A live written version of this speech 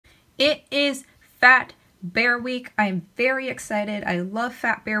It is Fat Bear Week. I'm very excited. I love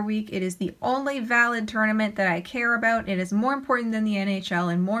Fat Bear Week. It is the only valid tournament that I care about. It is more important than the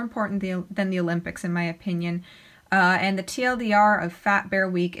NHL and more important than the Olympics, in my opinion. And the TLDR of Fat Bear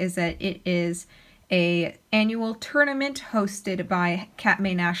Week is that it is an annual tournament hosted by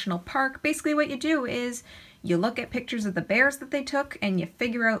Katmai National Park. Basically what you do is you look at pictures of the bears that they took and you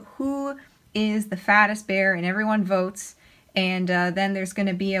figure out who is the fattest bear, and everyone votes. And then there's going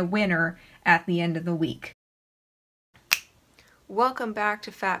to be a winner at the end of the week. Welcome back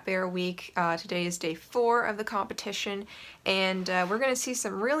to Fat Bear Week. Today is day 4 of the competition, and we're going to see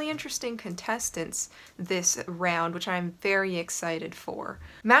some really interesting contestants this round, which I'm very excited for.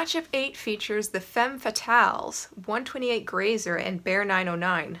 Matchup 8 features the Femme Fatales, 128 Grazer and Bear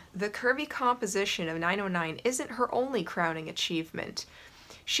 909. The curvy composition of 909 isn't her only crowning achievement.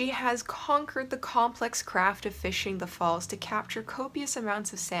 She has conquered the complex craft of fishing the falls to capture copious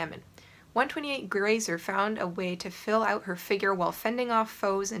amounts of salmon. 128 Grazer found a way to fill out her figure while fending off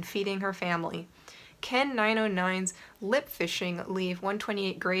foes and feeding her family. Can 909's lip fishing leave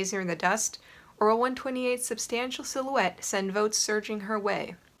 128 Grazer in the dust, or will 128's substantial silhouette send votes surging her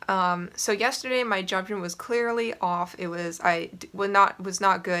way? So yesterday my judgment was clearly off. I was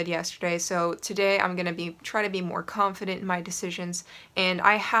not good yesterday. So today I'm gonna try to be more confident in my decisions, and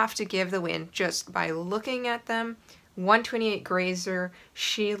I have to give the win just by looking at them. 128 Grazer,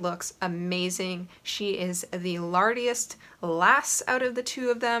 she looks amazing. She is the lardiest lass out of the two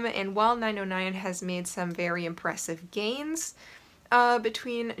of them, and while 909 has made some very impressive gains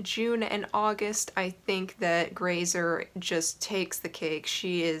between June and August, I think that Grazer just takes the cake.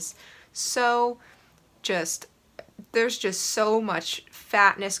 She is there's just so much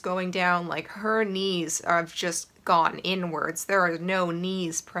fatness going down, like her knees have just gone inwards. There are no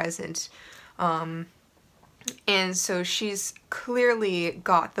knees present. And so she's clearly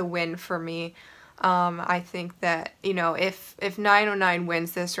got the win for me. I think that, you know, if 909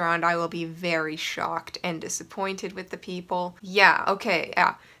 wins this round, I will be very shocked and disappointed with the people. Yeah, okay,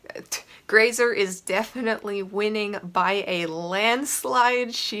 yeah. Grazer is definitely winning by a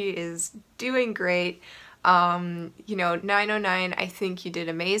landslide. She is doing great. You know, 909, I think you did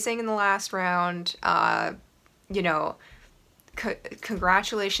amazing in the last round. You know,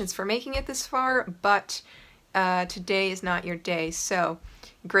 congratulations for making it this far, but today is not your day. So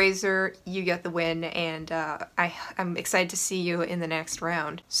Grazer, you get the win, and I'm excited to see you in the next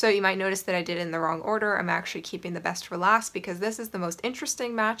round. So you might notice that I did it in the wrong order. I'm actually keeping the best for last because this is the most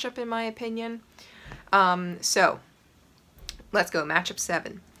interesting matchup in my opinion. So let's go, matchup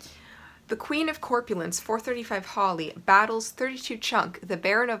 7. The Queen of Corpulence, 435 Holly, battles 32 Chunk, the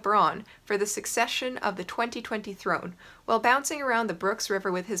Baron of Brawn, for the succession of the 2020 throne. While bouncing around the Brooks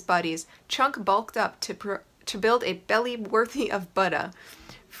River with his buddies, Chunk bulked up to build a belly worthy of Buddha.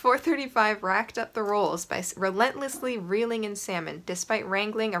 435 racked up the rolls by relentlessly reeling in salmon, despite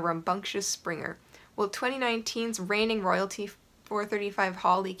wrangling a rambunctious Springer. Will 2019's reigning royalty 435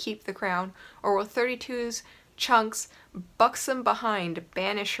 Holly keep the crown, or will 32's Chunk's buxom behind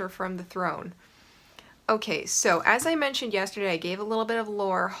banish her from the throne? Okay, so as I mentioned yesterday, I gave a little bit of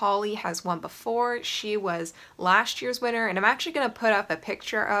lore. Holly has won before. She was last year's winner, and I'm actually going to put up a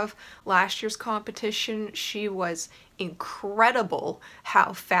picture of last year's competition. She was incredible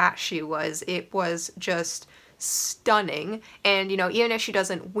how fat she was. It was just stunning. And, you know, even if she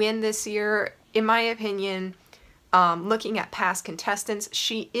doesn't win this year, in my opinion, looking at past contestants,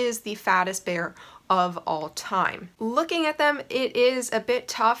 she is the fattest bear of all time. Looking at them, it is a bit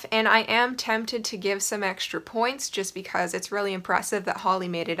tough, and I am tempted to give some extra points just because it's really impressive that Holly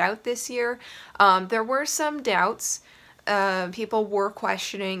made it out this year. There were some doubts. People were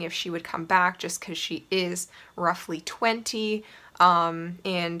questioning if she would come back just because she is roughly 20,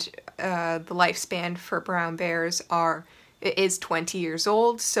 and the lifespan for brown bears is 20 years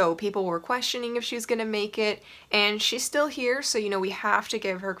old, so people were questioning if she was going to make it, and she's still here, so, you know, we have to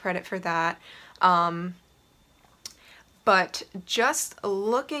give her credit for that. But just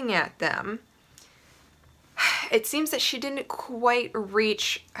looking at them, it seems that she didn't quite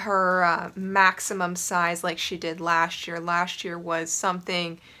reach her maximum size like she did last year. Last year was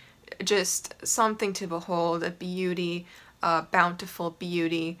just something to behold, a beauty, a bountiful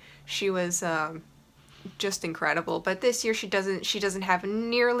beauty. She was just incredible. But this year she doesn't have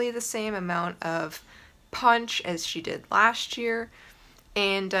nearly the same amount of punch as she did last year.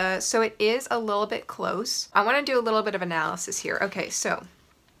 And so it is a little bit close. I want to do a little bit of analysis here. Okay, so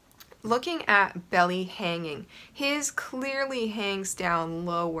looking at belly hanging, his clearly hangs down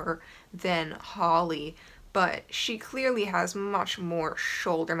lower than Holly, but she clearly has much more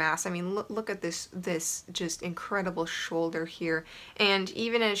shoulder mass. I mean, look at this just incredible shoulder here, and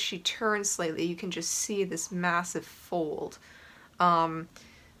even as she turns slightly, you can just see this massive fold.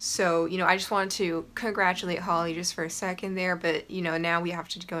 So, you know, I just wanted to congratulate Holly just for a second there, but, you know, now we have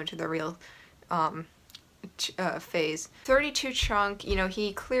to go into the real phase. 32 Chunk, you know,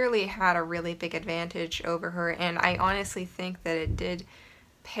 he clearly had a really big advantage over her, and I honestly think that it did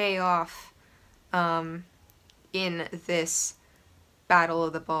pay off in this Battle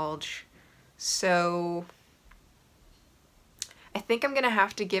of the Bulge. So I think I'm gonna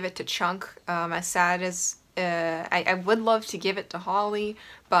have to give it to Chunk. As sad as I would love to give it to Holly,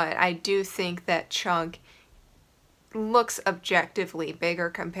 but I do think that Chunk looks objectively bigger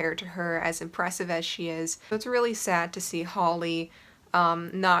compared to her, as impressive as she is. So it's really sad to see Holly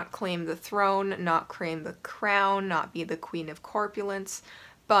not claim the throne, not claim the crown, not be the Queen of Corpulence.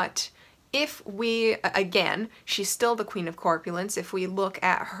 But if we, again, she's still the Queen of Corpulence. If we look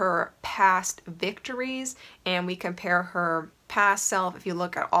at her past victories and we compare her past self, if you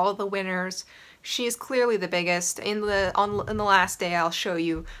look at all the winners, she is clearly the biggest. In the last day, I'll show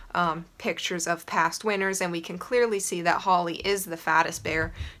you pictures of past winners, and we can clearly see that Holly is the fattest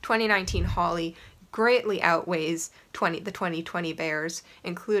bear. 2019 Holly greatly outweighs the 2020 bears,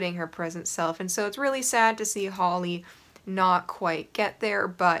 including her present self, and so it's really sad to see Holly not quite get there,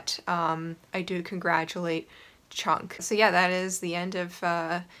 but I do congratulate Chunk. So yeah, that is the end of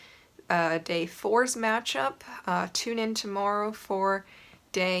day 4's matchup. Tune in tomorrow for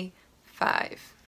day 5.